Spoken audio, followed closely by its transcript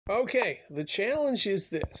Okay, the challenge is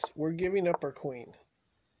this. We're giving up our queen.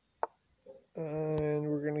 And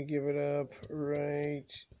we're going to give it up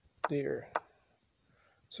right there.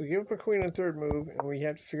 So give up our queen on third move, and we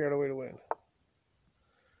have to figure out a way to win.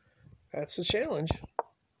 That's the challenge.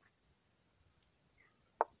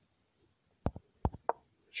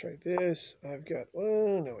 Try this. I've got...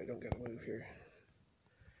 Oh, no, I don't got to move here.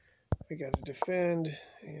 I got to defend,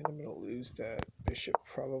 and I'm going to lose that bishop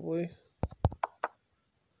probably.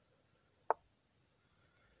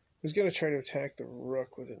 He's going to try to attack the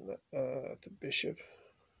rook with the bishop.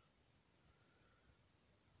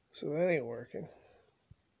 So that ain't working.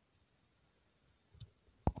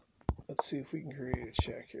 Let's see if we can create a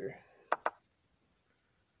check here.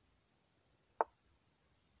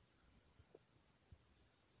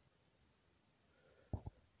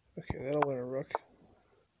 Okay, that'll win a rook.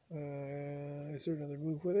 Is there another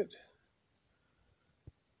move with it?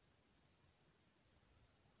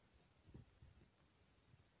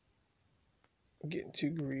 I'm getting too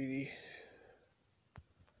greedy.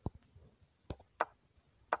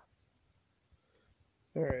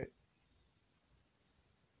 All right.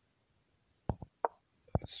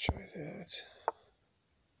 Let's try that.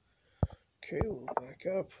 Okay, we'll back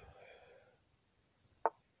up.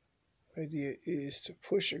 Idea is to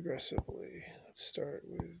push aggressively. Let's start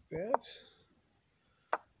with that.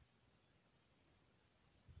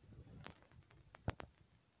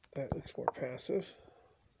 That looks more passive.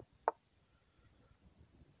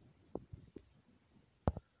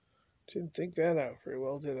 Didn't think that out very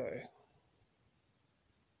well, did I?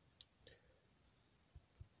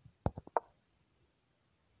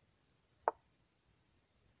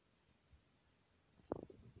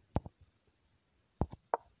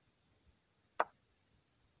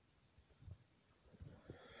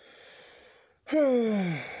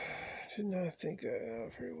 Did not think that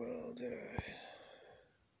out very well, did I?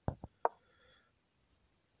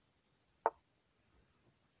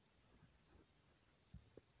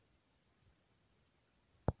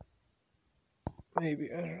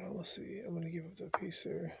 Maybe, I don't know, we'll see. I'm going to give up that piece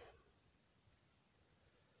there.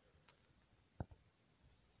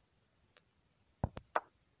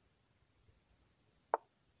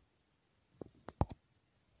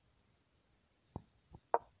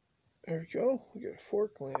 There we go. We got a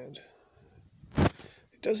fork land.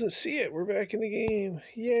 It doesn't see it. We're back in the game.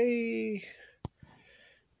 Yay!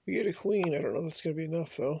 We get a queen. I don't know if that's going to be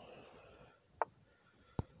enough, though.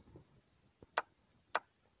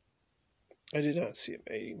 I did not see a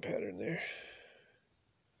mating pattern there.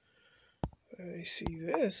 I see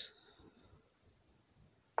this.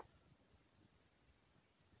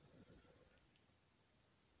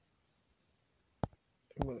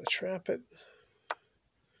 I'm going to trap it.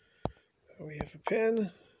 We have a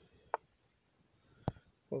pin.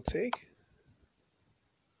 We'll take.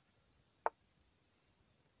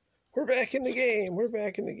 We're back in the game. We're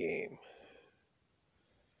back in the game.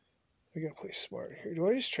 We gotta play smart here. Do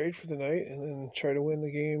I just trade for the knight and then try to win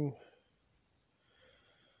the game?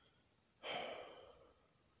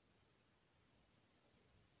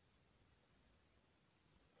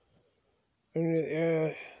 I mean,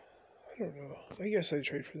 yeah, I don't know. I guess I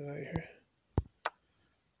trade for the knight here.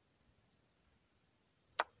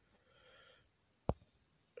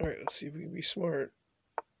 All right, let's see if we can be smart.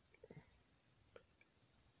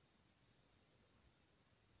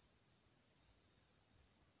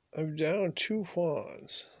 I'm down 2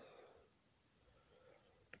 pawns.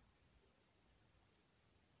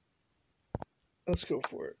 Let's go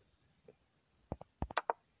for it.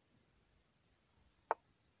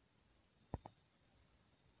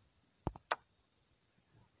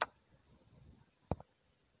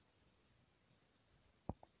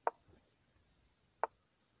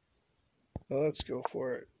 Well, let's go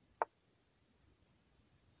for it.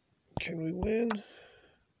 Can we win?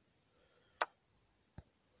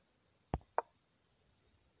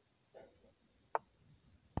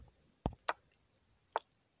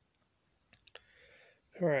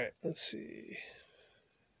 All right, let's see.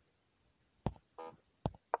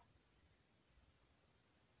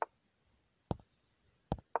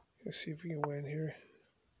 Let's see if we can win here.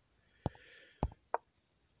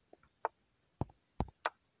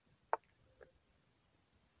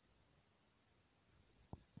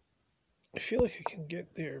 I feel like I can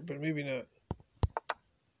get there, but maybe not.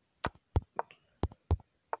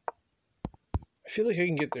 I feel like I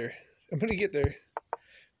can get there. I'm going to get there.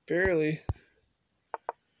 Barely.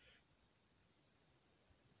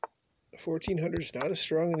 1400 is not as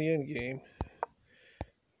strong in the end game.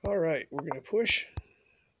 All right, we're going to push.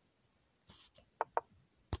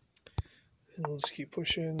 And we'll just keep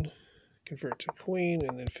pushing. Convert to queen,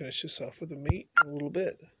 and then finish this off with a mate in a little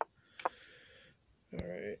bit.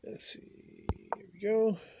 Alright, let's see. Here we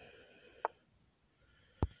go.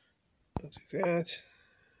 I'll do that.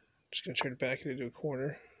 Just going to try to back it into a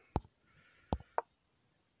corner.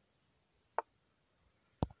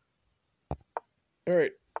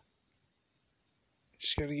 Alright.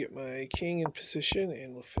 Just got to get my king in position,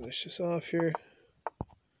 and we'll finish this off here.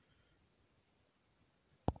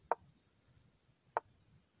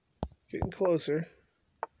 Getting closer.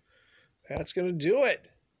 That's going to do it.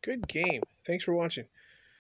 Good game. Thanks for watching.